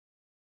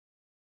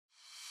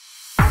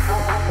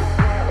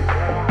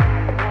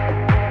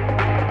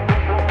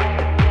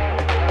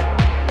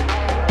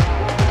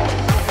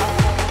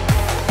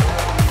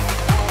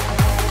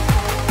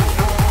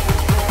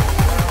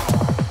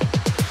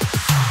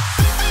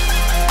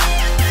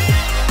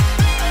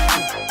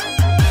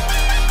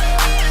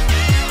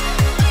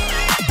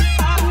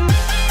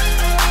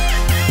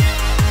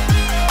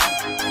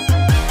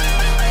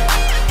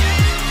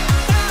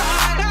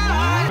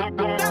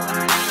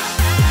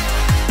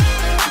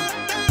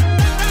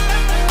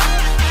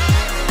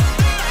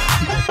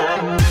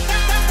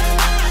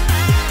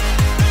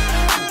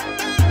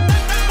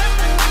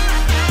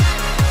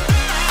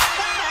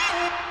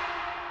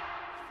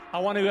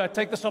want to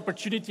take this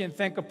opportunity and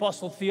thank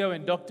Apostle Theo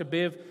and Dr.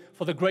 Bev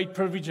for the great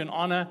privilege and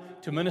honor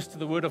to minister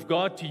the Word of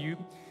God to you.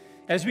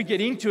 As we get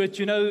into it,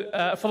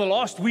 for the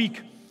last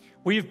week,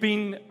 we've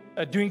been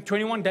doing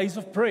 21 days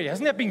of prayer.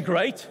 Hasn't that been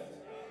great?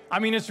 I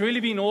mean, it's really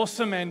been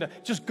awesome, and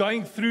just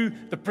going through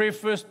the Prayer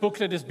First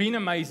booklet has been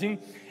amazing,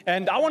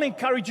 and I want to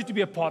encourage you to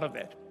be a part of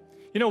that.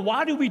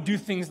 Why do we do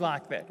things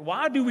like that?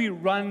 Why do we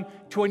run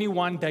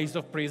 21 days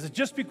of prayer? Is it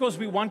just because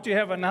we want to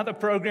have another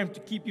program to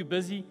keep you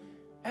busy?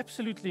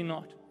 Absolutely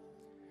not.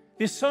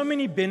 There's so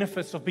many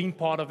benefits of being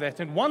part of that,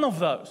 and one of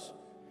those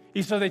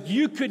is so that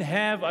you could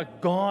have a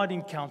God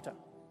encounter,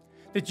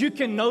 that you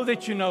can know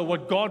that you know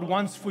what God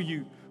wants for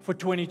you for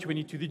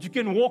 2022, that you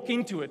can walk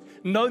into it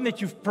knowing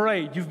that you've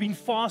prayed, you've been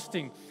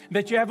fasting,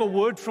 that you have a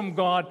word from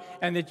God,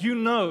 and that you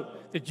know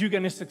that you're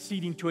going to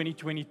succeed in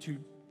 2022.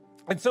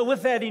 And so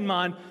with that in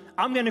mind,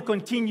 I'm going to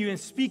continue and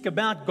speak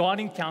about God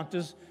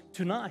encounters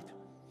tonight.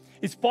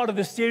 It's part of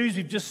the series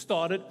we've just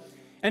started.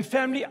 And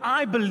family,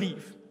 I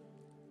believe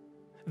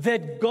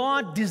that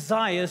God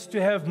desires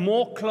to have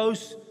more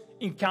close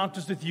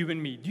encounters with you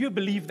and me. Do you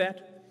believe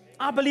that?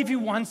 I believe He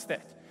wants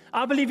that.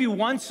 I believe He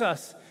wants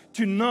us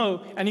to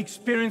know and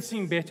experience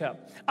Him better.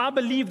 I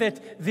believe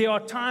that there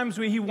are times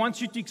where He wants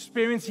you to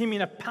experience Him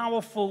in a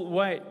powerful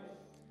way.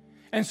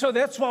 And so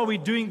that's why we're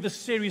doing this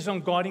series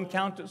on God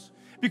encounters.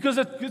 Because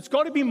it's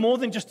got to be more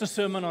than just a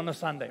sermon on a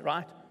Sunday,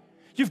 right?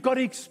 You've got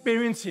to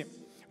experience Him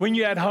when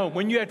you're at home,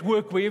 when you're at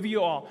work, wherever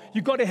you are.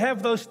 You've got to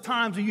have those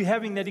times where you're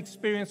having that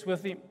experience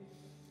with Him.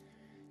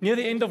 Near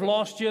the end of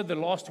last year, the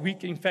last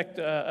week, in fact,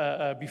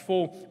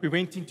 before we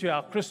went into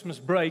our Christmas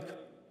break,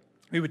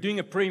 we were doing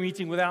a prayer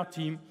meeting with our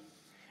team.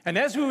 And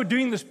as we were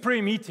doing this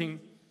prayer meeting,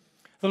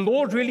 the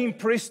Lord really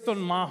impressed on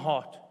my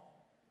heart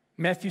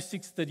Matthew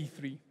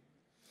 6:33.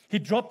 He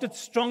dropped it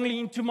strongly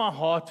into my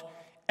heart.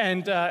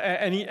 And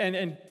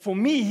for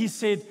me, He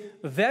said,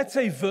 that's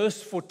a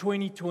verse for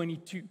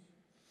 2022.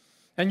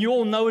 And you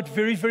all know it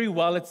very, very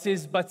well. It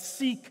says, but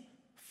seek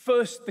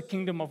first the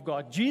kingdom of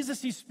God.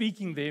 Jesus is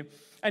speaking there,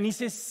 and He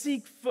says,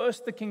 seek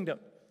first the kingdom.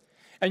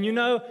 And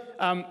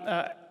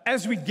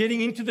as we're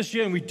getting into this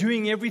year, and we're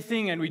doing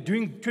everything, and we're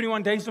doing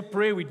 21 days of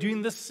prayer, we're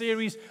doing this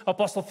series,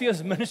 Apostle Theo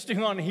is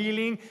ministering on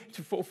healing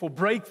for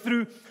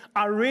breakthrough,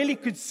 I really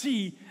could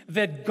see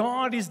that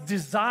God is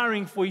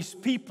desiring for His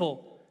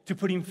people to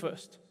put Him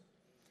first.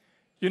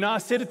 I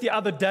said it the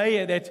other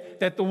day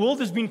that the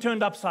world has been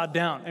turned upside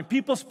down, and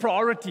people's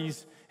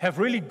priorities have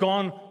really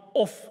gone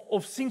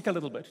off sync a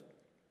little bit.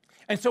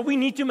 And so we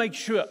need to make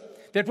sure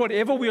that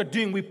whatever we are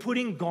doing, we're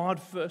putting God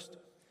first.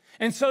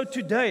 And so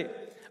today,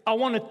 I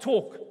want to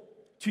talk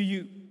to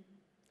you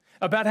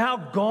about how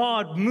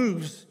God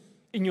moves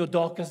in your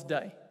darkest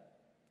day.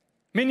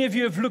 Many of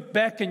you have looked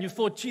back and you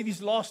thought, gee,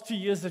 these last 2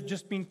 years have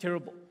just been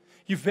terrible.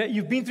 You've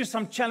been through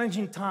some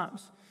challenging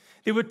times.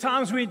 There were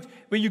times when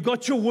you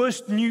got your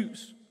worst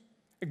news.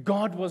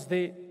 God was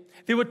there.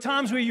 There were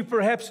times where you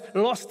perhaps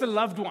lost a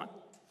loved one,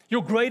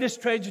 your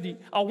greatest tragedy.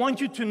 I want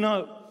you to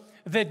know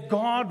that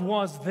God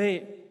was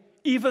there,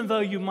 even though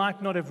you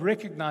might not have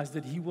recognized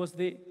that He was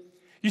there.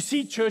 You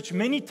see, church,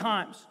 many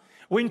times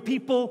when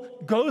people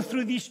go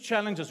through these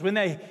challenges, when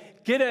they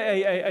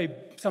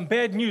get some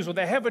bad news or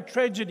they have a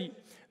tragedy,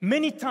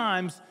 many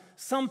times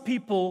some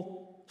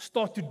people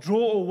start to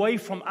draw away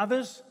from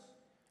others,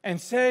 and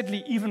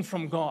sadly, even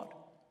from God.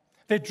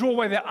 They draw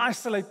away, they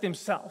isolate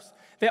themselves.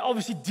 They're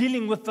obviously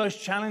dealing with those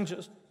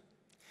challenges.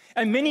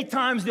 And many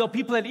times there are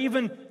people that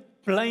even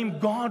blame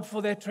God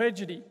for their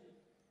tragedy.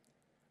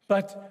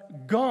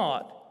 But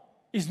God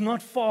is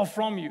not far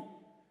from you.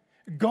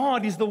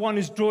 God is the one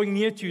who's drawing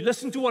near to you.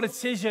 Listen to what it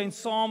says here in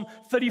Psalm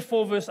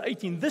 34, verse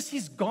 18. This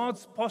is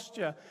God's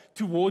posture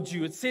towards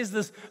you. It says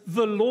this,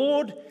 the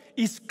Lord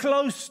is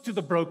close to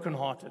the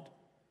brokenhearted.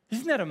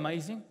 Isn't that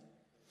amazing?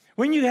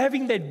 When you're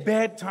having that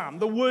bad time,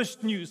 the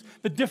worst news,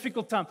 the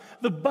difficult time,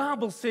 the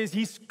Bible says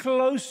He's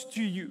close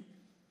to you.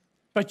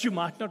 But you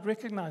might not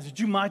recognize it.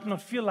 You might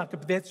not feel like it,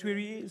 but that's where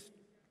He is.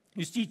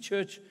 You see,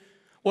 church,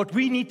 what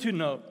we need to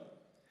know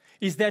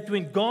is that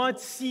when God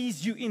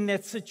sees you in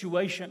that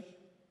situation,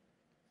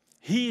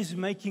 He is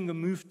making a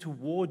move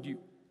toward you.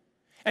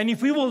 And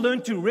if we will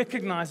learn to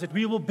recognize it,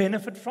 we will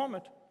benefit from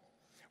it.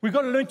 We've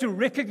got to learn to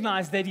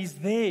recognize that He's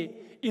there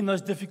in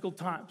those difficult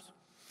times.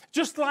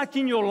 Just like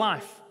in your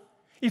life,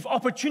 if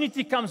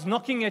opportunity comes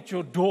knocking at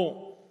your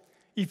door,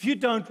 if you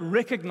don't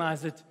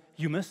recognize it,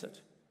 you miss it.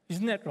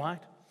 Isn't that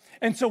right?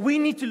 And so we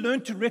need to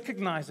learn to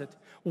recognize it.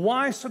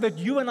 Why? So that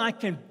you and I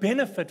can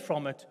benefit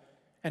from it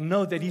and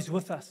know that He's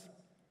with us.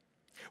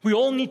 We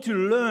all need to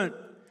learn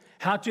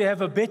how to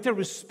have a better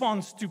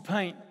response to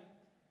pain.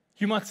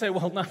 You might say,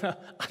 well, no,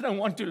 I don't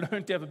want to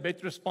learn to have a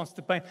better response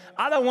to pain.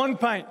 I don't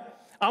want pain.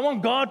 I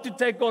want God to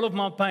take all of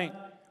my pain.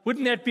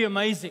 Wouldn't that be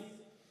amazing?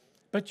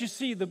 But you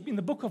see, in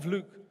the book of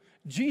Luke,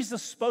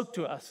 Jesus spoke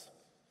to us.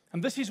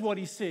 And this is what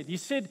He said. He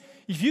said,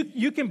 if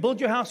you can build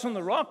your house on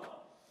the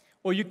rock,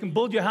 or you can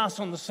build your house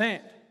on the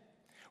sand.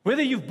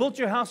 Whether you've built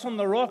your house on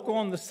the rock or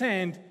on the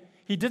sand,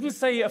 He didn't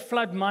say a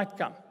flood might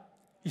come.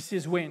 He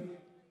says when.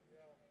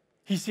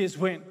 He says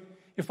when.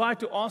 if I had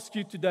to ask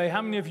you today,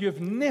 how many of you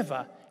have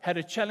never had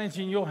a challenge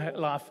in your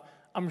life,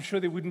 I'm sure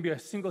there wouldn't be a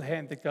single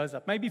hand that goes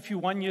up. Maybe if you're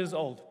 1 year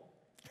old,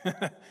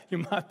 you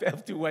might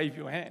have to wave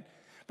your hand.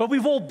 But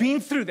we've all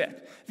been through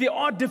that. There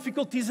are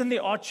difficulties and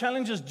there are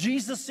challenges.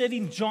 Jesus said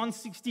in John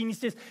 16, he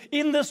says,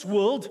 in this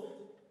world,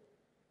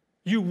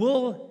 you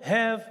will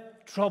have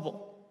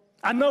trouble.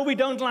 I know we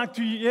don't like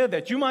to hear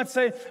that. You might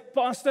say,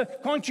 Pastor,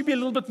 can't you be a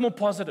little bit more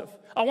positive?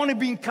 I want to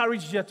be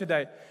encouraged here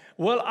today.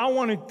 Well, I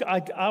want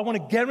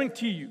to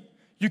guarantee you,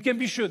 you can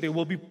be sure there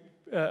will be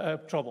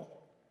trouble.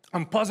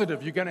 I'm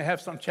positive you're going to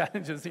have some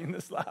challenges in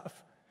this life.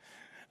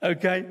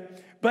 Okay?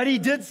 But he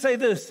did say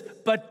this,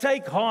 but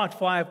take heart,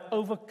 for I have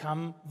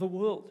overcome the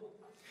world.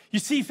 You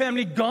see,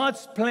 family,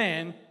 God's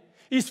plan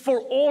is for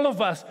all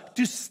of us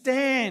to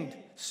stand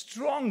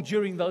strong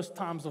during those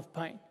times of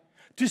pain,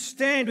 to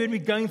stand when we're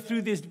going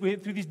through these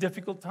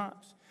difficult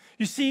times.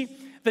 You see,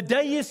 the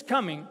day is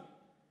coming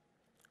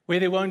where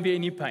there won't be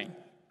any pain.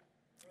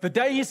 The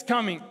day is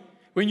coming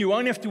when you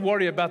won't have to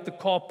worry about the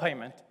car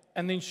payment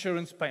and the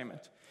insurance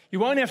payment. You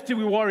won't have to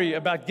worry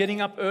about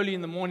getting up early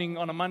in the morning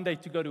on a Monday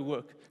to go to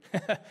work.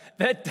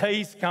 That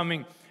day is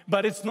coming,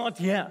 but it's not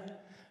here.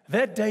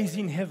 That day is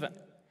in heaven.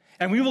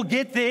 And we will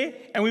get there,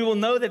 and we will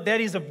know that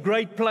that is a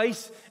great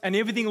place, and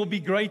everything will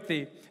be great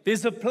there.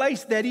 There's a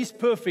place that is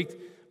perfect,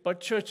 but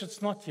church,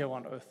 it's not here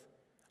on earth.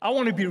 I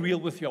want to be real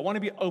with you. I want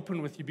to be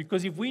open with you,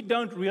 because if we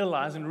don't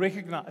realize and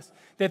recognize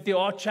that there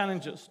are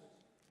challenges,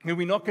 then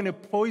we're not going to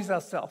poise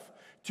ourselves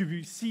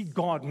to see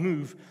God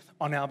move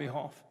on our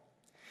behalf.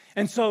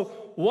 And so,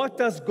 what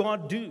does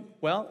God do?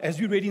 Well, as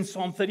we read in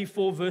Psalm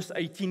 34, verse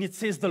 18, it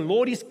says, the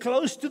Lord is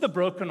close to the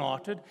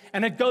brokenhearted.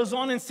 And it goes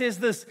on and says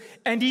this,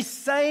 and He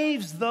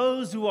saves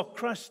those who are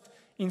crushed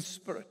in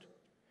spirit.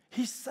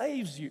 He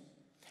saves you.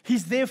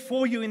 He's there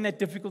for you in that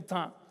difficult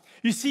time.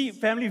 You see,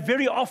 family,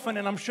 very often,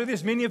 and I'm sure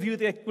there's many of you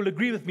that will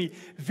agree with me,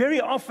 very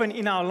often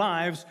in our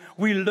lives,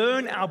 we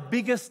learn our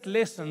biggest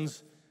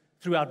lessons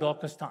through our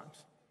darkest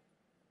times.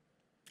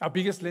 Our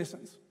biggest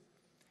lessons.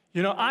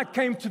 You know, I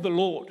came to the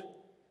Lord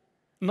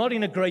not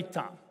in a great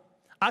time.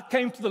 I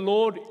came to the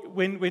Lord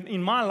when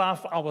in my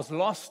life I was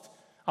lost,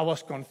 I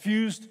was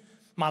confused,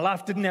 my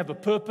life didn't have a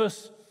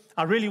purpose,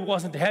 I really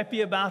wasn't happy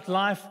about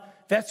life.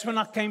 That's when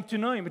I came to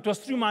know Him. It was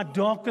through my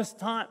darkest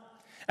time.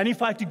 And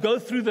if I had to go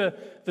through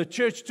the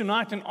church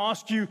tonight and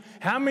ask you,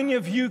 how many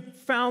of you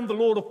found the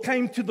Lord or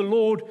came to the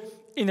Lord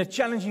in a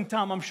challenging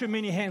time, I'm sure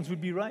many hands would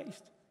be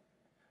raised.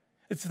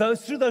 It's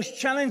through those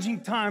challenging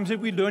times that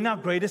we learn our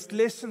greatest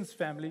lessons,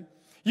 family.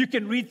 You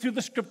can read through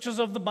the scriptures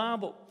of the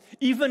Bible.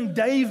 Even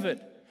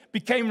David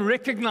became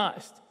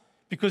recognized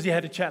because he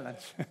had a challenge.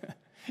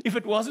 If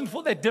it wasn't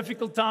for that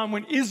difficult time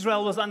when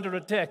Israel was under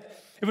attack,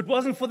 if it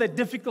wasn't for that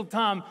difficult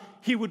time,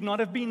 he would not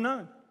have been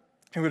known.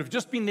 He would have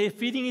just been there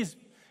feeding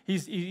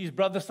his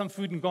brother some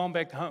food and gone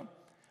back home.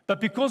 But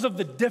because of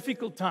the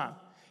difficult time,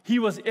 he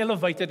was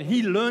elevated and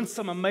he learned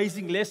some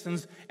amazing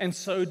lessons, and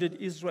so did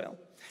Israel.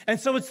 And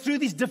so it's through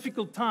these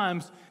difficult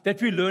times that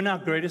we learn our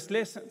greatest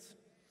lessons.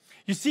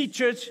 You see,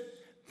 church,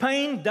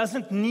 pain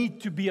doesn't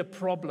need to be a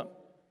problem.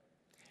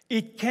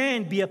 It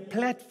can be a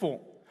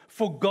platform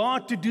for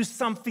God to do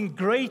something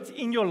great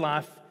in your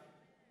life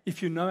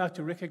if you know how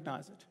to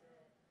recognize it.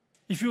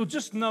 If you'll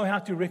just know how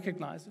to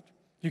recognize it,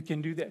 you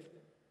can do that.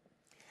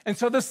 And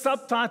so the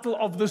subtitle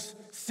of this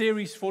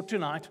series for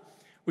tonight,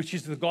 which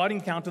is the God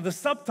Encounter, the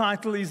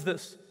subtitle is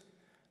this: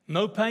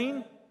 no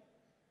pain,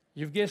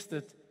 you've guessed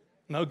it,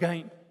 no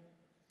gain.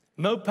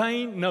 No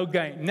pain, no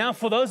gain. Now,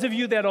 for those of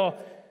you that are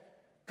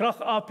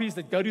krag-apies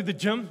that go to the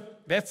gym,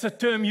 that's a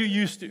term you're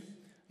used to.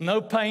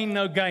 No pain,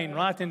 no gain,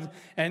 right?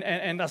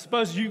 And I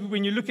suppose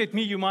when you look at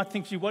me, you might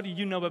think, what do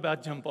you know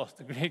about gym,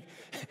 Pastor Greg?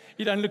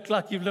 You don't look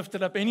like you've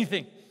lifted up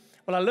anything.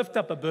 Well, I lift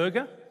up a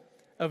burger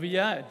over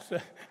here.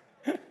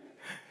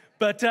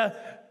 But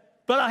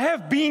I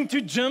have been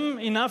to gym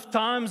enough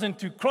times and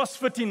to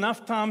CrossFit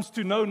enough times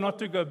to know not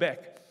to go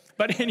back.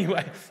 But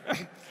anyway,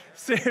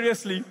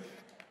 seriously,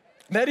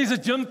 that is a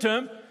gym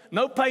term.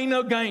 No pain,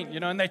 no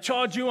gain, and they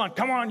charge you on,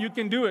 come on, you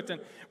can do it.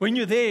 And when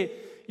you're there,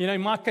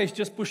 in my case,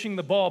 just pushing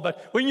the bar,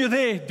 but when you're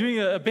there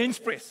doing a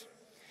bench press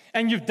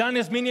and you've done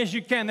as many as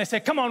you can, they say,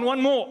 come on, one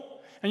more.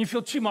 And you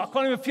feel, I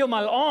can't even feel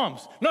my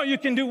arms. No, you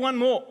can do one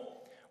more.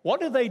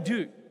 What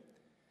do?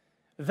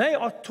 They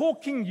are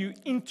talking you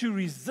into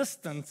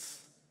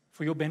resistance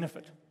for your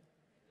benefit.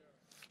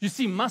 You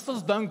see,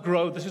 muscles don't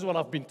grow. This is what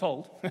I've been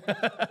told.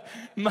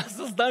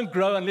 Muscles don't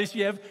grow unless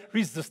you have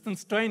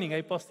resistance training.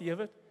 Hey, Pastor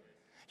Everett?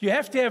 You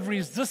have to have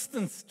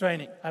resistance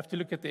training. I have to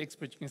look at the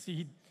expert. You can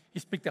see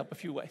he's picked up a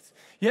few weights.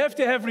 You have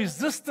to have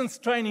resistance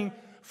training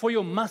for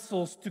your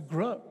muscles to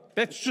grow.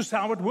 That's just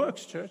how it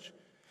works, church.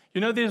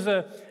 There's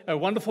a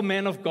wonderful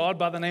man of God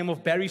by the name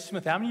of Barry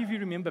Smith. How many of you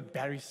remember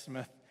Barry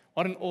Smith?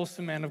 What an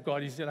awesome man of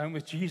God. He's at home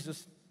with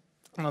Jesus.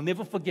 And I'll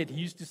never forget,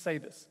 he used to say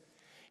this.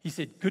 He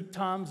said, good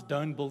times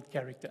don't build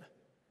character.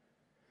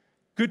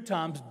 Good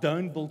times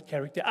don't build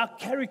character. Our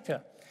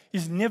character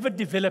is never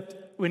developed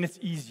when it's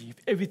easy, if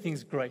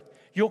everything's great.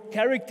 Your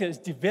character is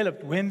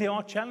developed when there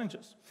are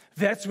challenges.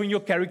 That's when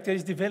your character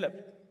is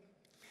developed.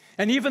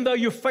 And even though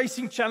you're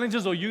facing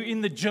challenges or you're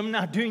in the gym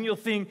now doing your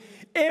thing,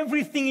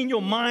 everything in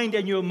your mind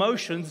and your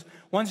emotions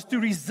wants to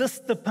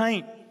resist the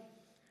pain.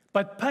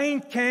 But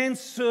pain can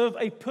serve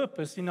a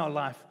purpose in our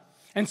life.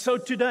 And so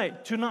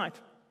tonight,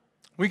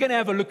 we're going to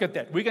have a look at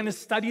that. We're going to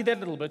study that a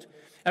little bit.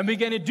 And we're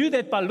going to do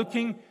that by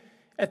looking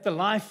at the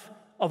life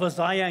of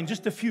Isaiah and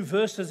just a few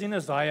verses in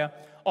Isaiah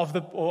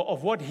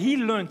of what he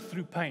learned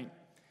through pain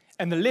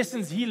and the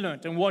lessons he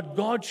learned and what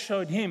God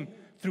showed him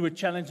through a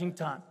challenging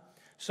time.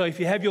 So if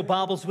you have your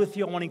Bibles with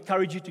you, I want to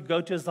encourage you to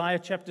go to Isaiah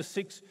chapter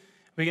 6.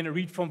 We're going to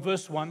read from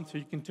verse 1, so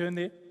you can turn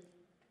there.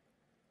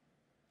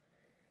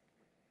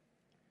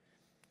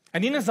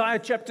 And in Isaiah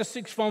chapter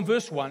 6 from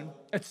verse 1,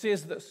 it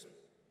says this.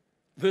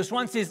 Verse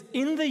 1 says,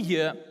 "In the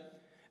year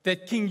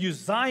that King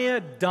Uzziah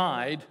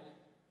died,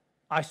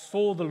 I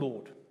saw the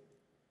Lord."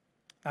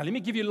 Now let me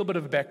give you a little bit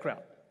of a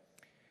background.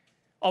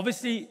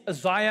 Obviously,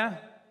 Isaiah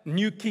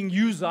knew King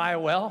Uzziah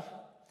well.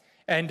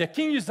 And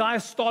King Uzziah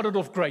started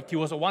off great. He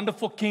was a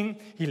wonderful king.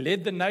 He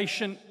led the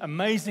nation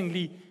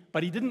amazingly,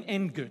 but he didn't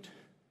end good.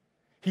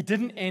 He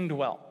didn't end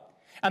well.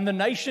 And the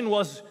nation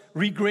was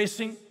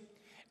regressing.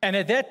 And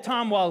at that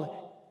time,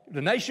 while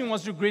the nation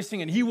was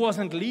regressing and he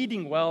wasn't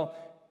leading well,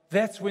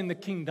 that's when the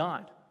king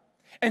died.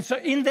 And so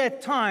in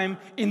that time,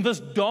 in this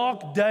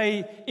dark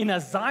day in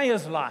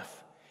Isaiah's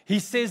life, he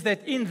says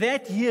that in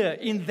that year,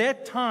 in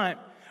that time,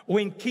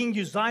 when King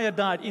Uzziah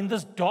died, in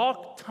this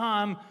dark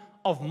time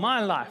of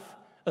my life,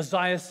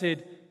 Isaiah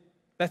said,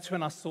 that's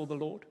when I saw the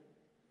Lord.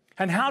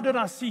 And how did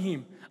I see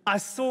him? I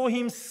saw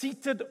him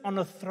seated on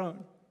a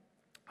throne,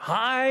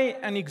 high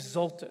and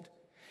exalted,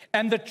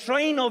 and the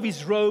train of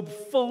his robe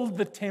filled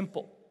the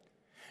temple.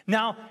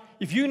 Now,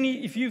 if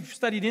you've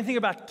studied anything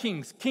about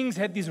kings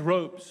had these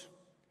robes.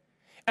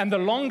 And the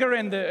longer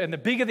and the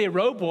bigger their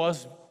robe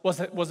was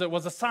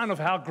a sign of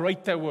how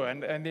great they were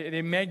and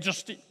their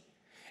majesty.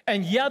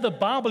 And here the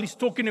Bible is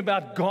talking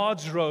about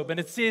God's robe.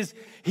 And it says,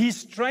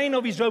 his train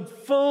of his robe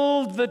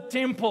filled the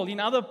temple. In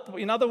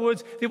other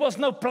words, there was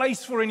no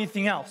place for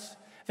anything else.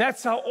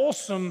 That's how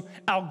awesome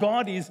our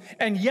God is.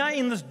 And here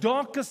in this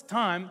darkest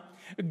time,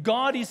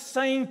 God is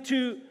saying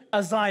to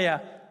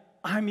Isaiah,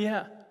 I'm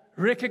here.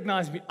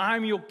 Recognize me.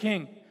 I'm your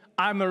king.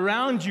 I'm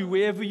around you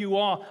wherever you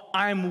are.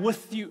 I'm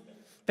with you.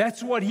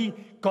 That's what he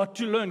got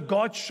to learn.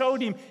 God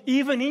showed him,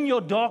 even in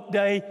your dark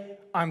day,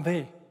 I'm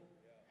there.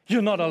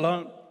 You're not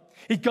alone.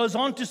 It goes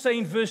on to say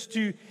in verse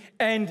 2,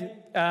 and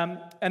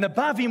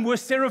above him were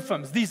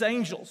seraphims, these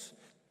angels.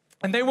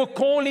 And they were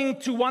calling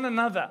to one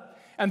another.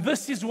 And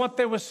this is what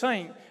they were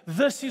saying.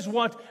 This is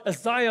what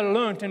Isaiah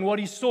learned and what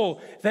he saw.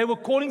 They were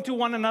calling to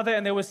one another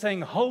and they were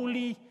saying,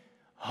 holy,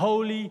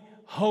 holy,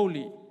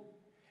 holy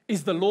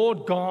is the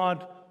Lord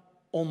God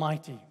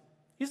Almighty.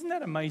 Isn't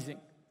that amazing?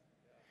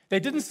 They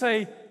didn't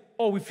say,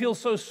 oh, we feel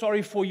so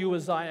sorry for you,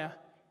 Isaiah.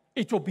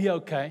 It will be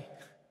okay.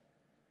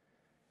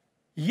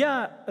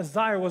 Yeah,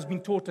 Isaiah was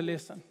being taught a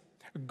lesson.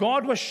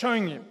 God was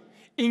showing him,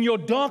 in your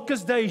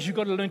darkest days, you've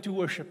got to learn to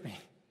worship me.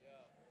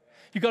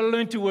 You've got to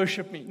learn to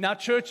worship me. Now,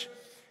 church,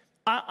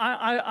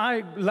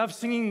 I love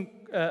singing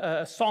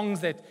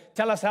songs that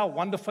tell us how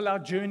wonderful our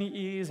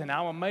journey is and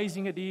how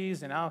amazing it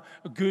is and how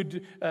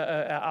good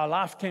our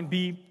life can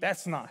be.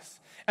 That's nice.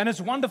 And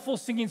it's wonderful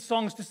singing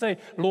songs to say,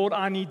 Lord,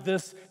 I need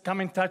this. Come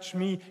and touch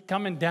me.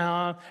 Come and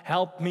down.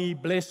 Help me.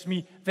 Bless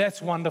me.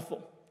 That's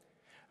wonderful.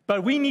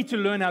 But we need to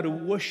learn how to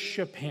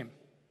worship him.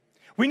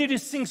 We need to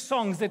sing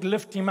songs that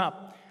lift him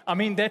up. I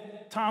mean,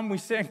 that time we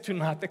sang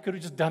tonight, they could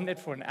have just done that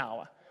for an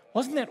hour.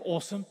 Wasn't that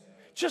awesome?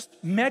 Just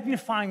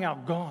magnifying our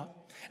God.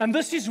 And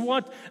this is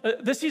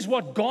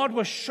what God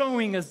was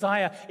showing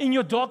Isaiah. In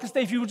your darkest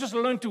day, if you will just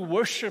learn to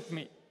worship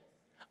me,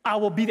 I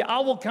will be there. I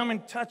will come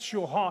and touch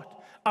your heart.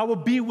 I will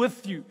be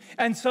with you.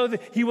 And so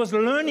he was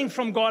learning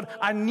from God,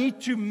 I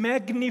need to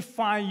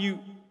magnify you.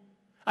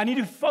 I need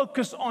to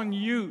focus on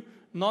you,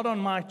 not on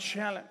my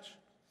challenge.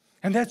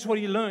 And that's what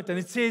he learned. And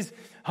it says,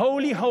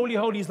 holy, holy,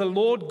 holy is the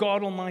Lord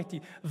God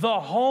Almighty. The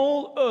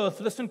whole earth,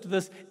 listen to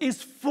this,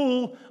 is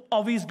full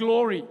of his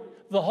glory.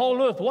 The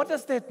whole earth. What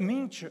does that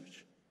mean,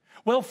 church?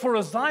 Well, for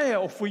Isaiah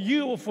or for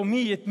you or for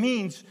me, it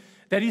means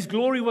that his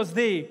glory was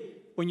there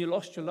when you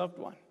lost your loved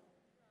one.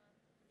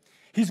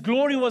 His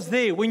glory was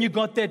there when you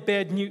got that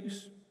bad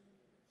news.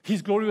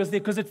 His glory was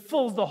there because it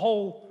fills the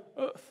whole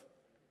earth.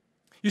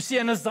 You see,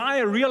 and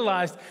Isaiah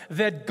realized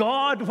that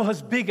God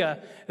was bigger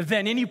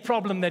than any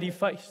problem that he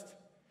faced.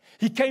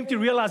 He came to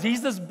realize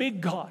he's this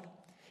big God.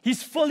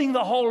 He's filling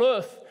the whole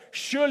earth.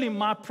 Surely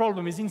my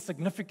problem is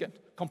insignificant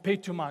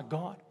compared to my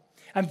God.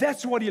 And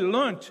that's what he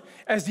learned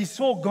as he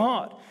saw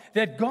God,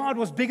 that God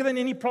was bigger than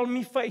any problem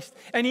he faced.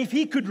 And if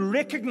he could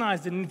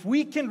recognize it, and if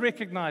we can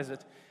recognize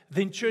it,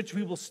 then church,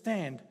 we will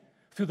stand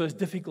through those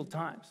difficult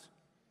times.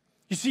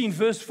 You see, in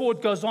verse 4,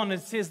 it goes on and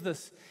it says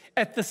this,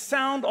 at the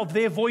sound of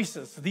their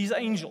voices, these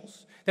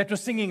angels that were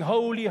singing,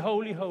 holy,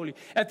 holy, holy,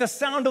 at the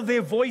sound of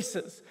their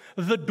voices,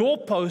 the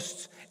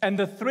doorposts and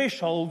the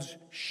thresholds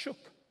shook.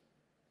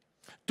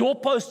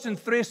 Doorposts and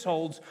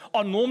thresholds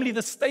are normally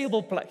the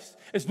stable place.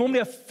 It's normally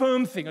a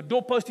firm thing. A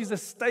doorpost is a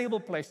stable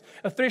place.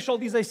 A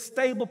threshold is a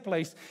stable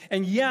place.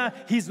 And yeah,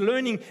 he's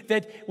learning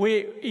that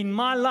where in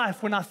my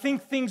life, when I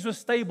think things were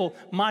stable,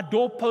 my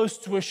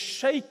doorposts were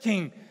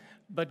shaking.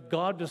 But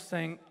God was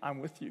saying, I'm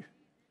with you.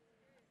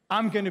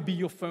 I'm going to be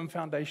your firm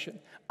foundation.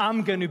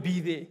 I'm going to be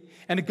there.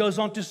 And it goes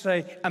on to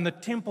say, and the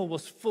temple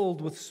was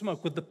filled with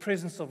smoke, with the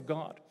presence of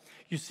God.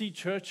 You see,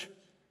 church,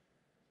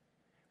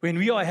 when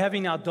we are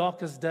having our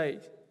darkest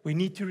days, we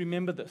need to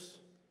remember this.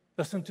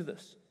 Listen to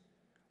this.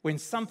 When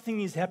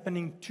something is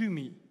happening to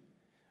me,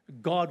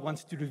 God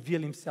wants to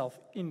reveal himself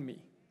in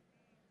me.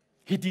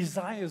 He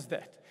desires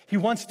that. He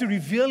wants to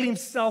reveal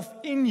himself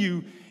in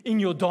you in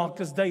your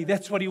darkest day.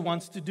 That's what he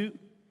wants to do.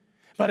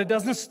 But it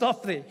doesn't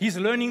stop there. He's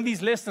learning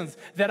these lessons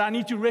that I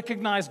need to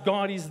recognize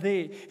God is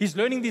there. He's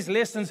learning these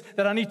lessons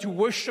that I need to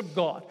worship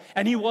God.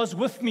 And he was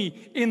with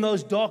me in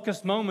those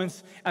darkest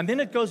moments. And then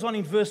it goes on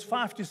in verse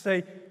 5 to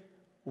say,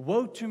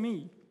 woe to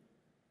me.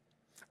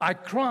 I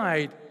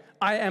cried,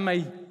 I am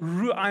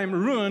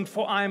ruined,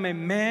 for I am a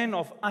man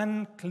of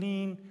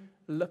unclean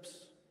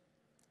lips.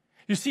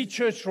 You see,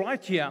 church,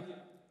 right here,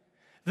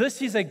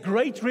 this is a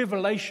great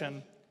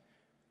revelation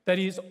that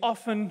is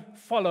often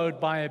followed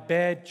by a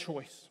bad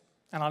choice.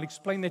 And I'll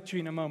explain that to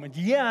you in a moment.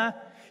 Yeah,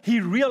 he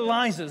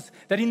realizes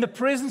that in the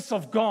presence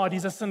of God,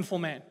 he's a sinful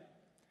man.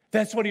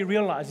 That's what he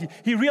realized.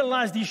 He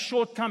realized his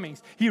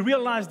shortcomings. He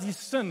realized his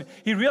sin.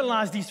 He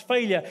realized his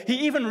failure.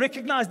 He even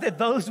recognized that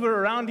those who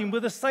were around him were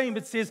the same.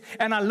 It says,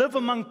 and I live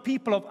among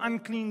people of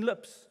unclean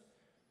lips.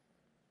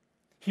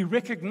 He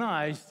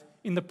recognized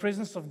in the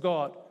presence of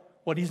God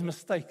what his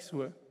mistakes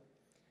were.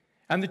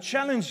 And the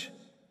challenge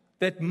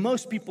that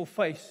most people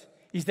face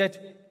is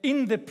that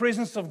in the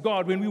presence of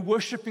God, when we're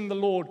worshiping the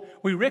Lord,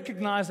 we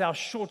recognize our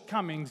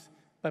shortcomings,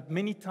 but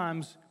many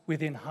times we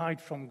then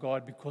hide from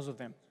God because of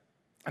them.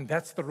 And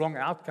that's the wrong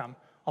outcome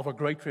of a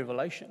great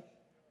revelation.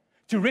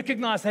 To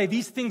recognize, hey,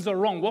 these things are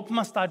wrong. What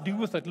must I do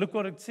with it? Look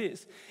what it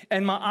says.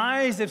 And my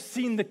eyes have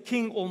seen the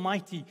King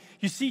Almighty.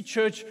 You see,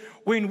 church,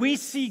 when we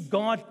see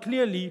God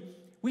clearly,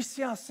 we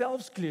see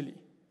ourselves clearly.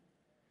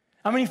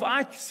 I mean, if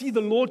I see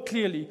the Lord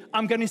clearly,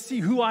 I'm going to see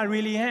who I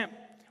really am.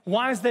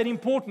 Why is that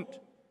important?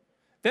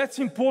 That's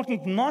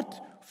important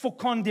not for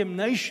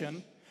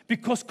condemnation,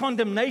 because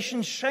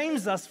condemnation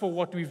shames us for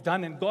what we've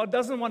done, and God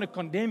doesn't want to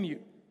condemn you.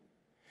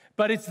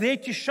 But it's there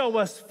to show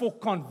us for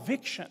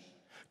conviction,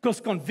 because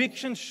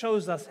conviction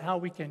shows us how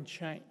we can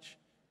change.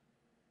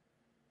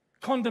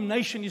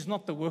 Condemnation is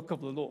not the work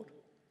of the Lord.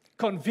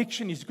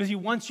 Conviction is because he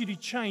wants you to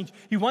change.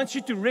 He wants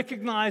you to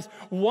recognize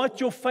what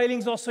your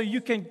failings are so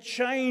you can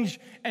change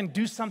and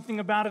do something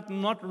about it,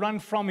 not run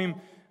from him,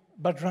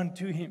 but run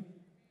to him.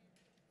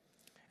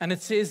 And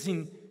it says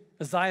in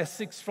Isaiah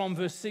 6 from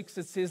verse 6,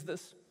 it says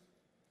this,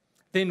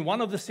 then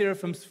one of the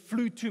seraphims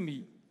flew to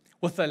me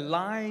with a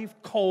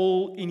live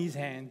coal in his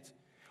hand,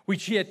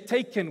 which he had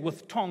taken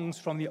with tongs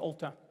from the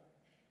altar.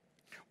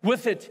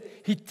 With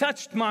it, he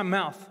touched my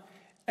mouth,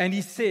 and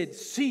he said,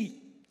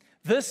 see,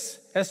 this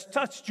has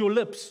touched your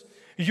lips.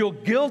 Your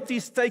guilt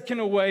is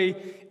taken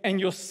away, and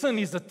your sin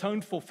is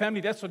atoned for.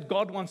 Family, that's what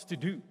God wants to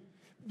do.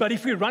 But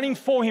if we're running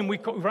from him, we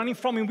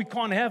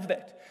can't have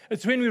that.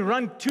 It's when we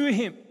run to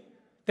him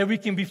that we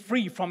can be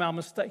free from our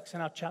mistakes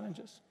and our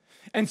challenges.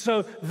 And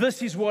so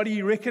this is what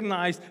he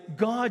recognized.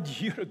 God,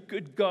 you're a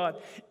good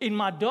God. In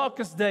my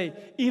darkest day,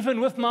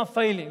 even with my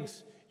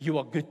failings, you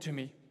are good to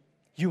me.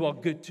 You are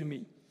good to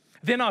me.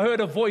 Then I heard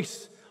a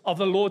voice of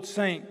the Lord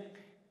saying,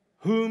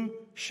 whom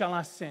shall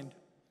I send?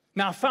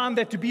 Now I found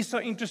that to be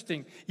so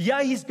interesting.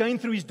 Yeah, he's going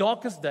through his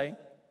darkest day.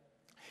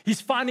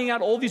 He's finding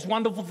out all these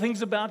wonderful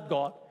things about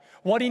God,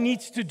 what he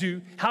needs to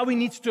do, how he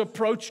needs to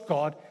approach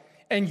God.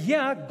 And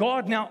yeah,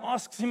 God now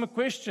asks him a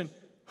question.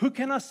 Who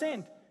can I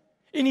send?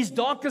 In his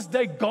darkest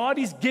day, God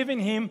is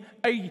giving him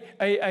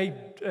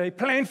a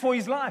plan for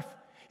his life.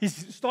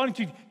 He's starting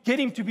to get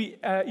him to be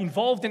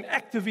involved and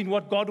active in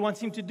what God wants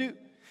him to do.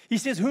 He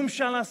says, whom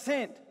shall I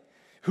send?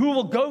 Who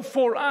will go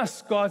for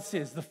us, God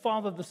says, the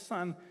Father, the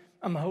Son,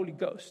 and the Holy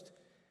Ghost.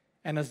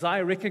 And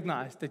Isaiah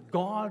recognized that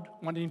God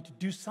wanted him to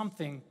do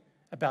something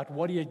about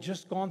what he had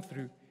just gone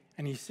through.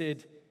 And he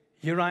said,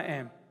 here I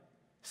am,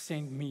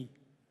 send me.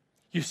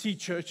 You see,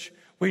 church,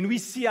 when we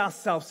see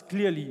ourselves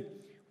clearly,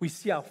 we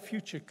see our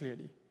future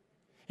clearly.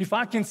 If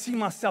I can see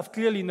myself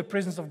clearly in the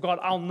presence of God,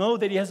 I'll know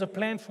that he has a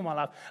plan for my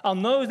life. I'll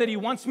know that he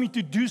wants me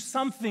to do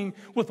something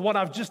with what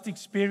I've just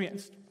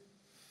experienced.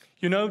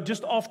 You know,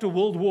 just after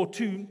World War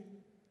II,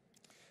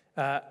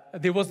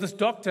 there was this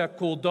doctor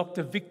called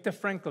Dr. Viktor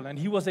Frankl, and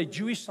he was a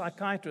Jewish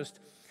psychiatrist,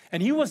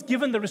 and he was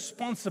given the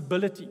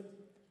responsibility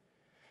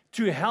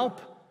to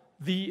help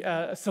the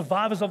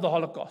survivors of the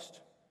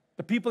Holocaust,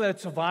 the people that had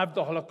survived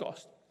the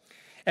Holocaust.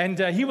 And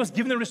he was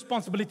given the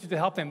responsibility to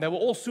help them. They were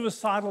all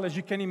suicidal, as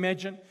you can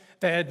imagine.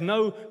 They had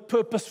no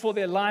purpose for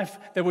their life.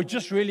 They were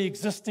just really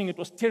existing. It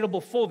was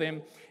terrible for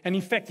them. And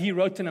in fact, he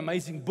wrote an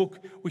amazing book,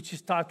 which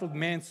is titled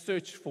Man's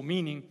Search for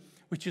Meaning,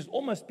 which has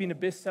almost been a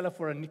bestseller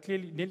for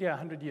nearly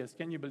 100 years.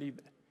 Can you believe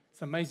that?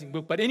 It's an amazing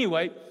book. But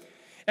anyway,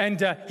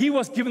 And he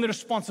was given the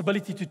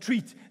responsibility to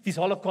treat these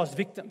Holocaust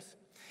victims.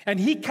 And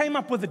he came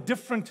up with a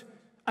different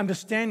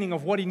understanding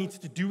of what he needs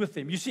to do with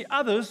them. You see,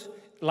 others,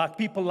 like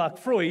people like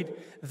Freud,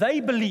 they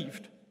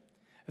believed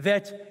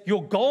that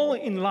your goal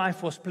in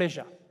life was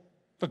pleasure.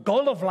 The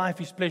goal of life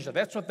is pleasure.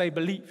 That's what they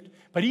believed.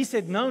 But he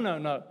said,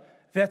 no,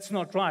 that's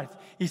not right.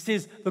 He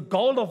says the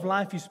goal of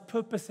life is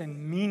purpose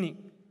and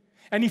meaning.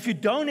 And if you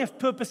don't have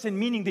purpose and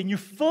meaning, then you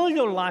fill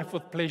your life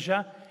with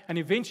pleasure, and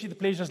eventually the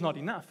pleasure is not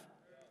enough.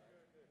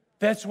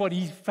 That's what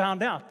he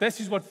found out.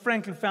 This is what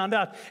Franklin found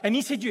out. And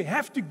he said you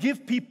have to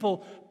give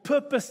people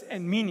purpose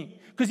and meaning.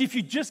 Because if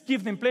you just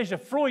give them pleasure,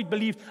 Freud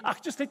believed,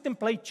 just let them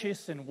play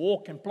chess and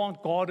walk and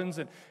plant gardens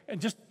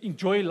and just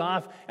enjoy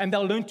life, and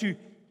they'll learn to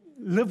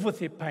live with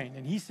their pain.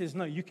 And he says,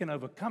 no, you can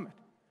overcome it.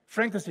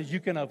 Franklin says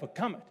you can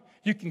overcome it.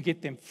 You can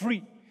get them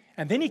free.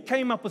 And then he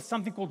came up with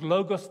something called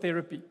logos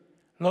therapy.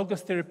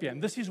 Logos therapy.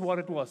 And this is what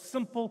it was.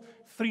 Simple,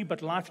 3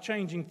 but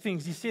life-changing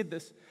things. He said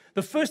this.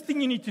 The first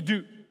thing you need to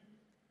do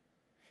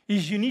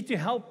is you need to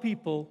help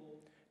people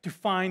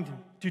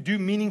to do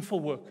meaningful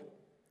work.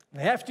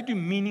 They have to do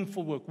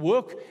meaningful work.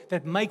 Work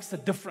that makes a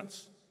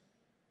difference.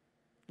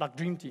 Like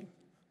Dream Team.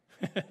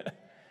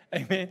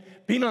 Amen.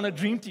 Being on a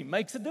Dream Team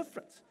makes a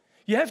difference.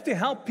 You have to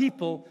help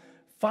people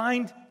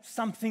find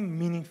something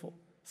meaningful.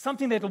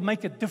 Something that will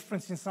make a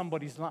difference in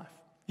somebody's life.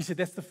 He said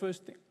that's the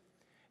first thing.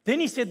 Then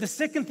he said the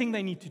second thing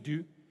they need to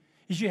do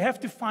is you have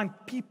to find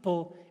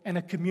people and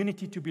a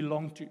community to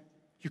belong to.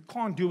 You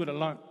can't do it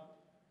alone.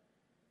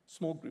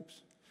 Small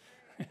groups.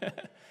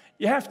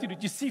 You have to do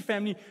it. You see,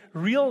 family,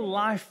 real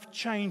life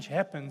change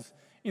happens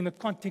in the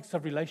context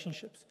of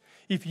relationships.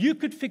 If you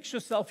could fix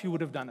yourself, you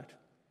would have done it.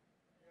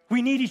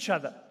 We need each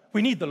other.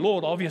 We need the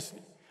Lord,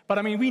 obviously.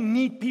 But we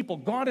need people.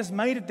 God has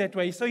made it that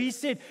way. So he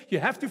said, you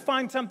have to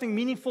find something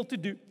meaningful to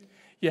do.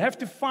 You have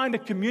to find a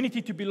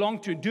community to belong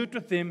to and do it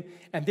with them.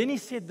 And then he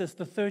said this,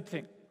 the third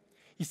thing.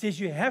 He says,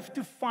 you have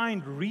to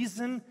find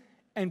reason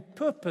and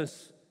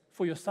purpose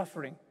for your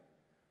suffering.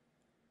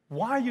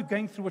 Why are you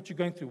going through what you're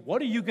going through?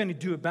 What are you going to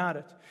do about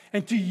it?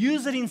 And to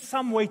use it in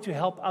some way to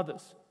help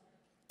others.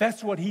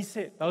 That's what he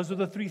said. Those are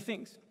the 3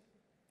 things.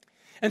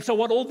 And so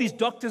what all these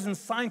doctors and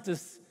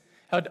scientists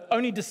are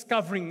only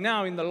discovering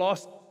now in the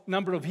last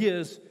number of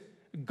years,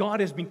 God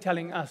has been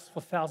telling us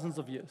for thousands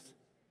of years.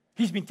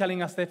 He's been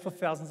telling us that for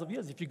thousands of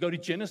years. If you go to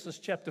Genesis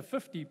chapter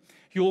 50,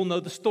 you all know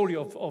the story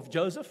of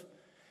Joseph,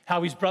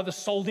 how his brothers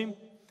sold him.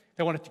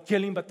 They wanted to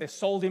kill him, but they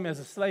sold him as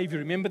a slave. You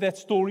remember that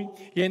story?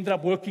 He ended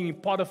up working in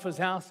Potiphar's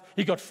house.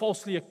 He got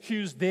falsely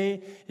accused there.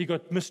 He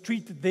got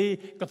mistreated there.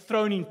 Got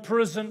thrown in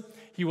prison.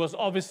 He was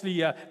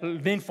obviously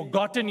then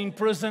forgotten in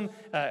prison.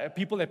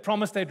 People that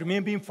promised they'd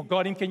remember him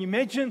forgot him. Can you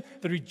imagine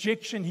the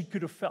rejection he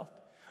could have felt?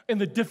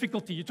 And the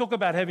difficulty. You talk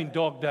about having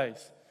dark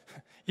days.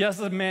 Here's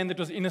a man that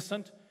was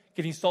innocent,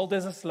 getting sold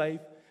as a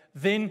slave,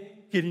 then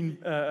getting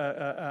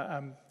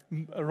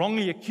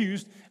wrongly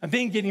accused, and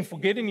then getting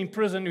forgotten in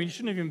prison when he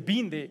shouldn't have even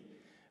been there.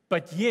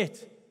 But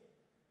yet,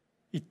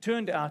 it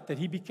turned out that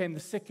he became the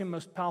second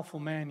most powerful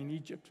man in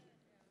Egypt.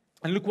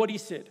 And look what he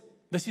said.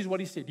 This is what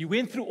he said. He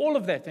went through all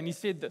of that, and he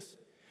said this.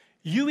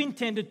 You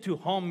intended to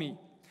harm me,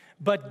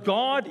 but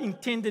God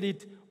intended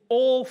it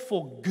all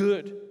for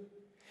good.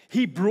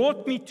 He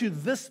brought me to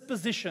this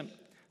position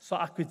so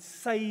I could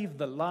save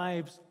the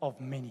lives of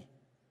many.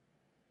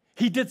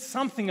 He did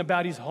something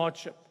about his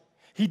hardship.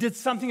 He did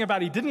something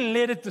about it. He didn't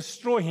let it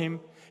destroy him.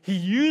 He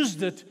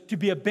used it to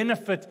be a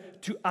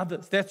benefit to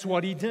others. That's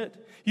what he did.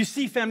 You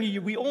see, family,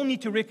 we all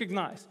need to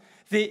recognize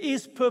there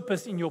is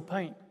purpose in your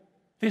pain.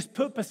 There's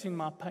purpose in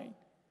my pain.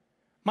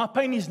 My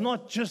pain is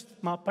not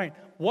just my pain.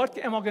 What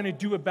am I going to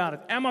do about it?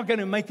 Am I going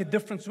to make a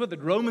difference with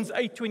it? Romans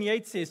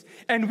 8:28 says,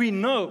 and we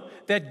know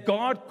that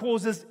God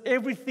causes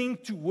everything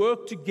to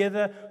work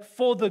together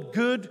for the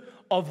good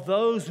of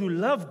those who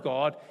love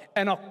God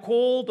and are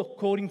called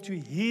according to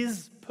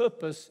His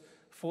purpose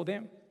for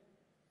them.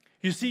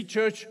 You see,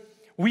 church,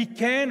 we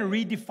can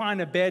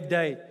redefine a bad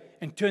day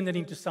and turn it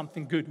into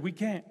something good. We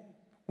can.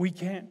 We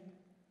can.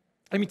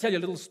 Let me tell you a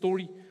little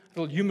story, a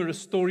little humorous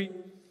story.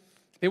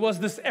 There was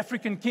this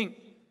African king.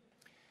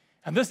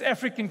 And this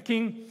African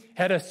king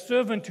had a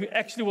servant who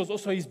actually was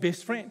also his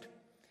best friend.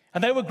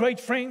 And they were great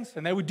friends,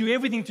 and they would do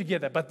everything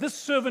together. But this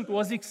servant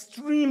was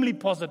extremely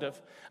positive.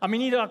 I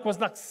mean, he was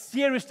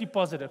seriously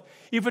positive.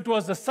 If it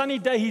was a sunny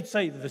day, he'd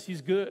say, this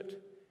is good.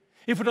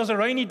 If it was a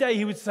rainy day,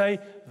 he would say,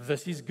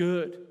 this is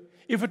good.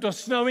 If it was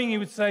snowing, he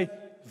would say,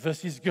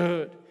 this is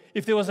good.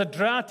 If there was a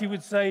drought, he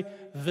would say,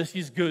 this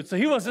is good. So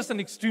he was just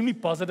an extremely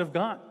positive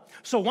guy.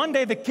 So one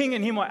day, the king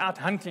and him are out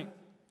hunting.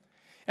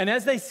 And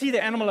as they see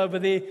the animal over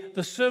there,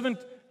 the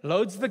servant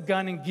loads the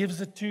gun and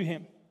gives it to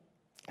him.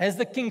 As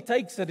the king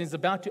takes it and is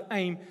about to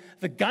aim,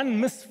 the gun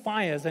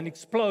misfires and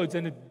explodes,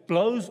 and it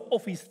blows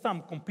off his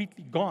thumb,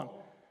 completely gone.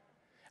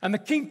 And the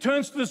king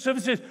turns to the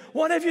servant and says,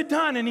 what have you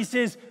done? And he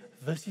says,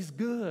 this is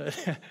good.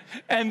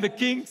 And the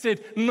king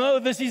said, no,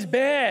 this is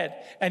bad.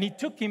 And he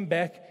took him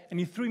back and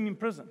he threw him in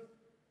prison.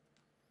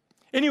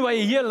 Anyway,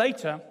 a year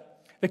later,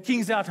 the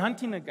king's out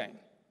hunting again.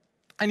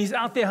 And he's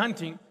out there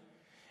hunting.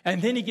 And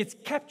then he gets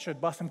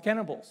captured by some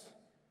cannibals.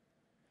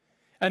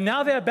 And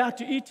now they're about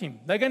to eat him.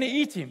 They're going to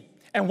eat him.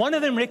 And one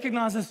of them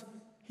recognizes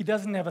he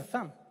doesn't have a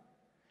thumb.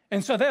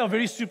 And so they are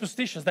very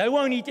superstitious. They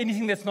won't eat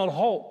anything that's not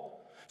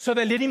whole. So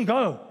they let him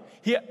go.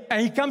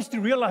 And he comes to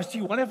realize,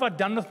 gee, what have I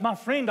done with my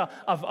friend?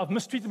 I've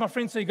mistreated my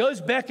friend. So he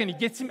goes back and he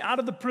gets him out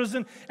of the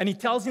prison and he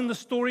tells him the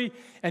story.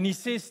 And he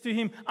says to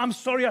him, I'm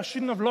sorry, I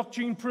shouldn't have locked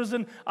you in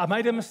prison. I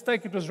made a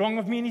mistake. It was wrong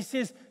of me. And he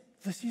says,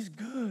 this is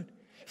good.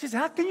 He says,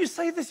 how can you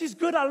say this is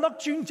good? I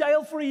locked you in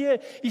jail for a year.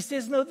 He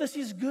says, no, this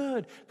is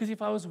good. Because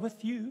if I was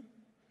with you,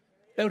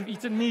 they would have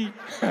eaten me.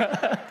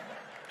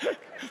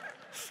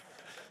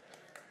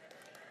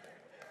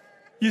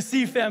 You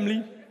see,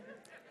 family,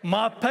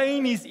 my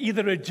pain is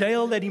either a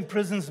jail that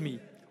imprisons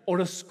me or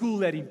a school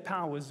that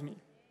empowers me.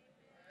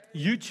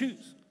 You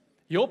choose.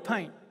 Your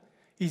pain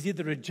is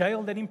either a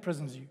jail that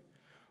imprisons you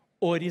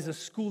or it is a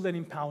school that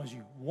empowers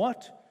you.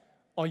 What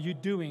are you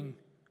doing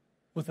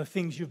with the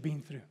things you've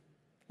been through?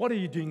 What are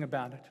you doing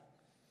about it?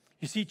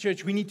 You see,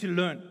 church, we need to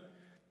learn.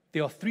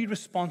 There are 3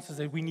 responses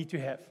that we need to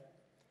have.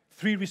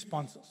 3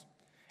 responses.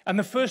 And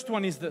the first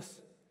one is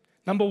this.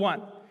 Number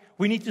 1,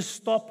 we need to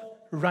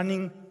stop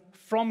running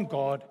from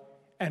God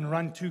and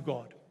run to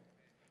God.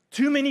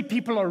 Too many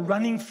people are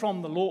running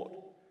from the Lord.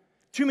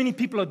 Too many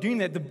people are doing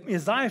that.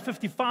 Isaiah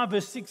 55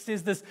 verse 6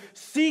 says this,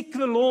 seek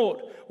the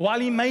Lord while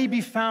he may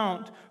be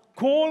found.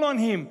 Call on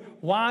him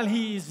while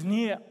he is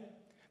near.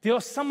 There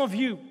are some of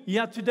you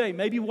here today,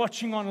 maybe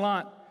watching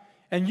online,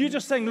 and you're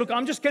just saying, look,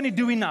 I'm just going to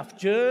do enough,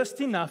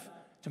 just enough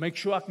to make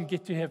sure I can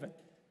get to heaven.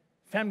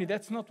 Family,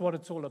 that's not what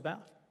it's all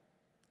about.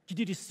 You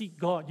need to seek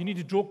God. You need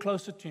to draw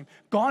closer to him.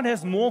 God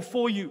has more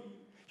for you.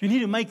 You need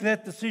to make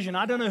that decision.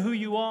 I don't know who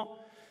you are.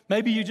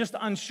 Maybe you're just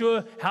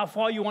unsure how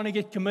far you want to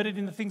get committed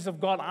in the things of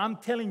God. I'm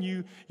telling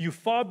you, you're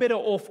far better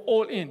off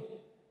all in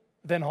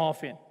than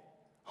half in.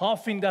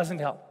 Half in doesn't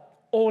help.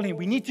 All in.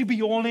 We need to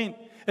be all in.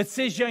 It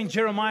says here in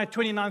Jeremiah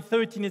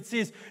 29:13, it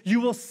says, you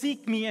will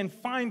seek me and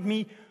find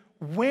me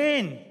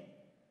when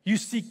you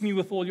seek me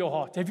with all your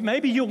heart.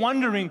 Maybe you're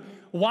wondering,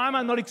 why am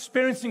I not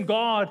experiencing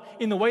God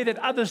in the way that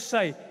others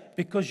say?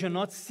 Because you're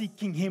not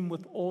seeking him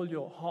with all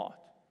your heart.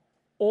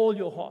 All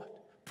your heart.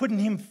 Putting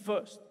him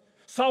first.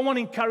 So I want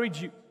to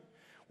encourage you.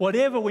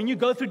 When you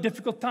go through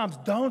difficult times,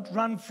 don't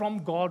run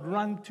from God,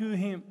 run to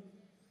him.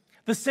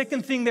 The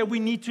second thing that we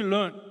need to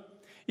learn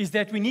is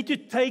that we need to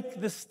take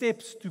the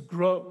steps to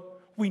grow.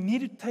 We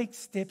need to take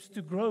steps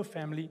to grow,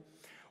 family.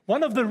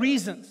 One of the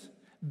reasons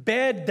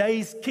bad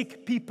days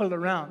kick people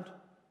around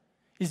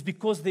is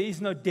because there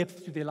is no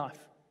depth to their life.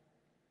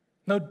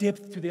 No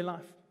depth to their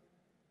life.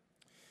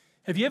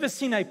 Have you ever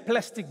seen a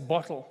plastic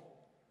bottle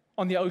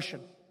on the ocean?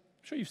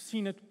 I'm sure you've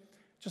seen it.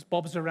 Just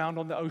bobs around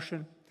on the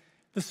ocean.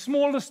 The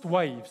smallest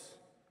waves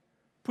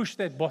push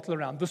that bottle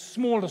around. The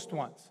smallest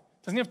ones.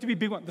 Doesn't have to be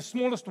big ones. The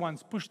smallest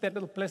ones push that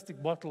little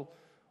plastic bottle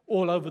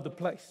all over the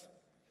place.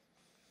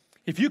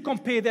 If you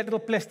compare that little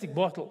plastic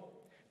bottle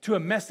to a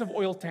massive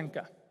oil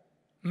tanker,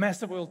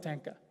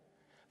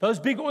 those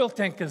big oil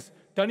tankers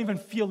don't even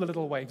feel the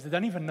little waves. They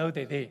don't even know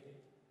they're there.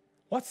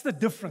 What's the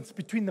difference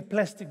between the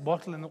plastic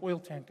bottle and the oil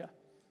tanker?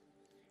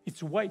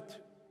 It's weight,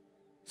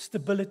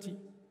 stability,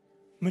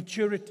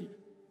 maturity,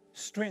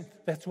 strength.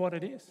 That's what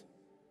it is.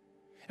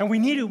 And we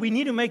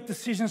need to make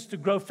decisions to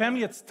grow.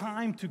 Family, it's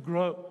time to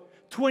grow.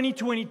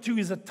 2022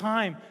 is a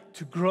time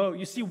to grow.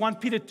 You see, 1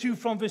 Peter 2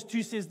 from verse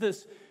 2 says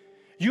this,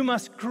 you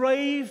must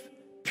crave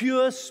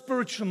pure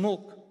spiritual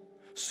milk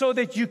so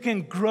that you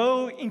can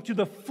grow into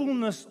the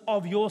fullness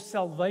of your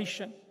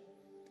salvation.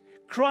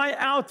 Cry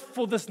out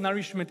for this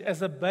nourishment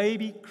as a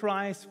baby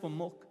cries for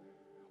milk.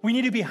 We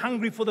need to be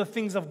hungry for the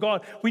things of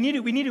God. We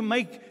need to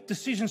make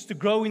decisions to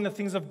grow in the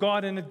things of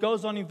God. And it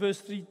goes on in verse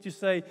 3 to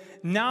say,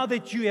 now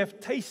that you have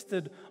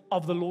tasted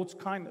of the Lord's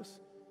kindness.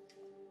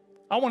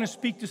 I want to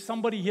speak to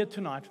somebody here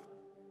tonight.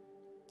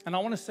 And I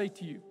want to say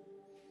to you,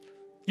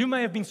 you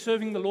may have been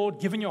serving the Lord,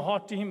 given your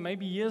heart to him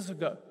maybe years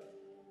ago,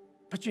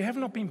 but you have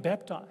not been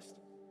baptized.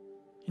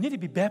 You need to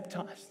be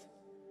baptized.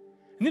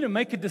 You need to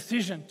make a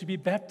decision to be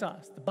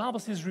baptized. The Bible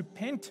says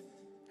repent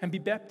and be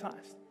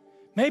baptized.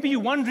 Maybe you're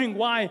wondering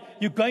why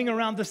you're going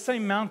around the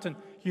same mountain.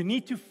 You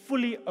need to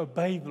fully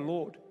obey the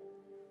Lord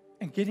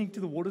and get into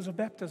the waters of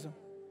baptism.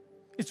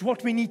 It's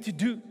what we need to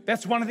do.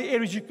 That's one of the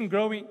areas you can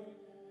grow in.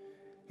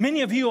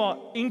 Many of you are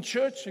in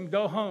church and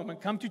go home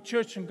and come to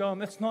church and go home.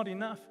 That's not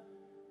enough.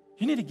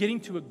 You need to get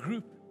into a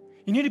group.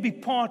 You need to be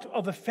part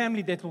of a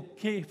family that will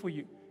care for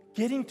you.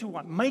 Get into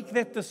one. Make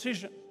that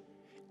decision.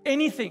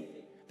 Anything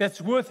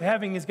that's worth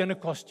having is going to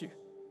cost you.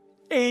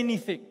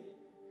 Anything.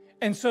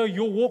 And so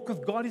your walk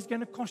with God is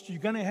going to cost you.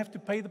 You're going to have to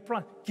pay the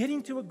price. Get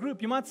into a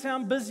group. You might say,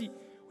 I'm busy.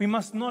 We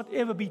must not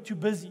ever be too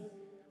busy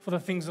for the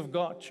things of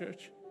God,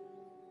 church.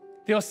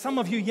 There are some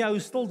of you here who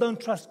still don't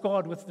trust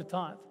God with the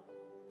tithe.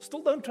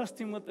 Still don't trust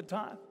him with the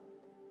tithe.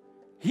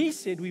 He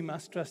said we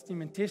must trust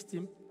him and test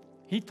him.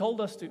 He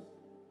told us to.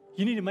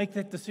 You need to make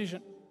that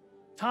decision.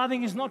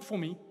 Tithing is not for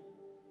me.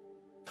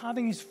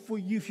 Tithing is for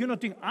you. If you're not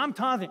doing, I'm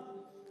tithing.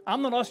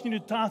 I'm not asking you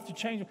to tithe to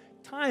change.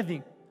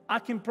 Tithing, I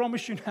can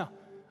promise you now,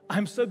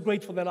 I'm so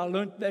grateful that I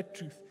learned that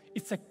truth.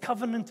 It's a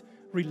covenant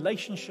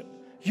relationship.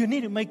 You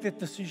need to make that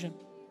decision.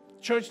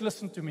 Church,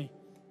 listen to me.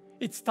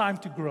 It's time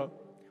to grow.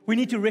 We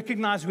need to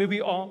recognize where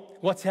we are,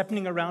 what's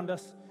happening around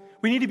us.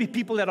 We need to be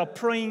people that are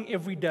praying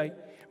every day.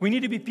 We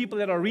need to be people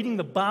that are reading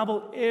the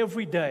Bible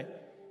every day.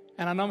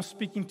 And I know I'm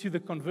speaking to the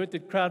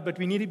converted crowd, but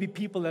we need to be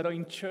people that are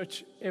in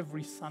church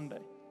every Sunday.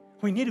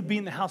 We need to be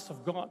in the house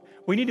of God.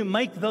 We need to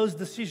make those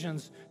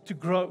decisions to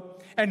grow.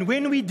 And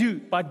when we do,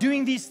 by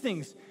doing these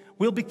things,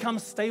 we'll become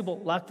stable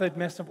like that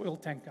massive oil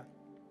tanker.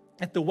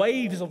 That the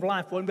waves of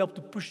life won't be able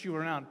to push you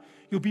around.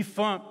 You'll be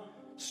firm,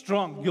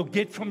 strong. You'll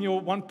get from your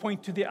one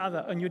point to the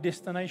other on your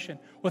destination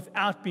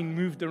without being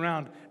moved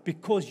around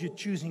because you're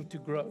choosing to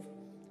grow.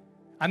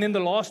 And then the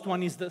last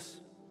one is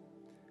this.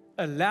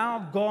 Allow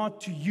God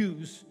to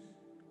use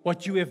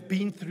what you have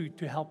been through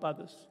to help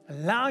others.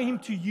 Allow Him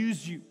to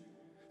use you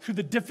through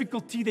the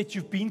difficulty that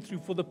you've been through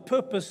for the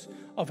purpose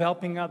of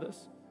helping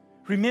others.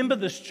 Remember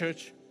this,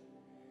 church.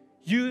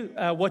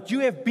 What you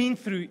have been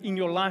through in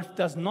your life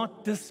does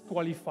not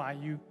disqualify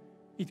you.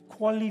 It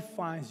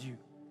qualifies you.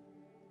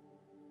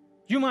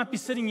 You might be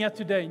sitting here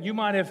today and you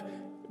might have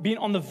been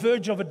on the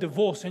verge of a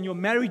divorce and your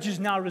marriage is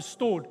now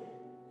restored.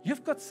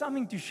 You've got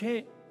something to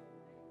share.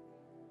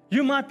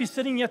 You might be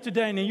sitting here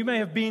today and you may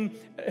have been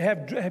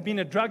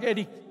a drug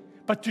addict,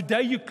 but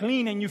today you're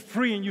clean and you're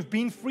free and you've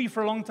been free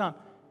for a long time.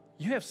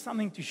 You have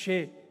something to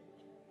share.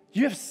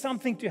 You have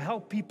something to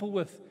help people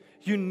with.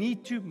 You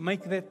need to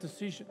make that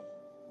decision.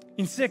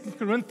 In 2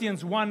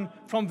 Corinthians 1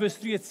 from verse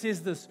 3, it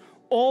says this,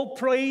 all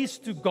praise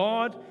to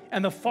God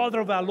and the Father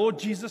of our Lord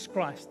Jesus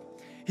Christ.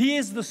 He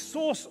is the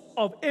source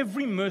of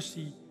every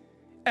mercy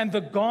and the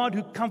God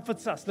who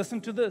comforts us. Listen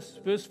to this,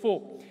 verse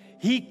 4.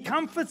 He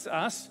comforts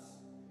us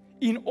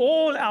in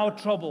all our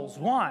troubles.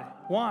 Why?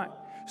 Why?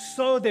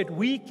 So that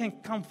we can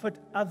comfort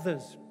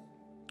others.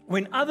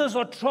 When others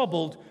are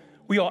troubled,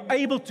 we are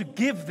able to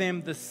give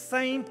them the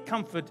same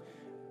comfort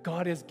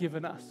God has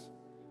given us.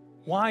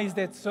 Why is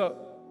that so?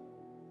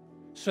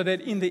 So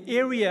that in the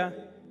area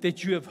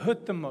that you have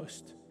hurt the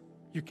most,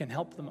 you can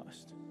help the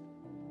most.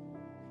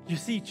 You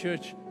see,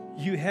 church,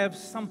 you have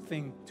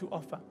something to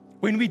offer.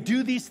 When we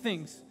do these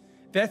things,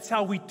 that's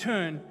how we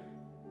turn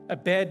a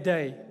bad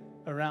day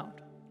around.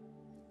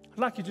 I'd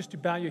like you just to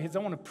bow your heads. I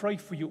want to pray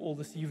for you all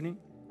this evening.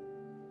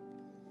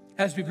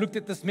 As we've looked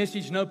at this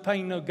message, no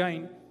pain, no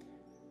gain,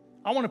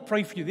 I want to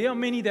pray for you. There are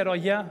many that are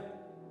here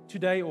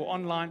today or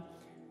online,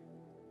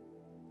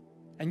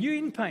 and you're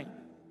in pain.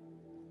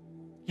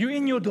 You're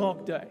in your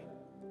dark day.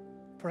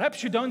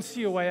 Perhaps you don't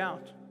see a way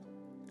out.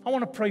 I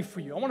want to pray for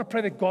you. I want to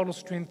pray that God will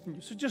strengthen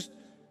you. So just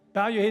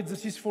bow your heads.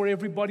 This is for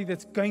everybody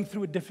that's going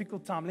through a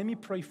difficult time. Let me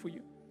pray for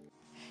you.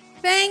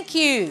 Thank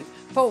you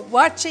for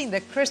watching the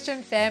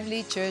Christian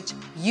Family Church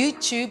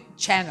YouTube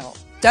channel.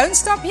 Don't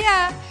stop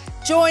here.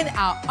 Join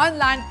our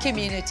online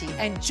community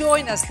and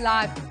join us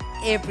live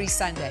every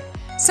Sunday.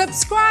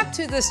 Subscribe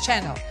to this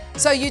channel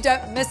so you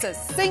don't miss a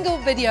single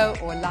video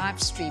or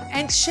live stream,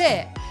 and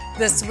share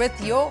this with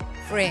your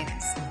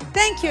friends.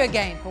 Thank you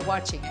again for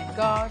watching, and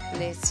God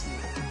bless you.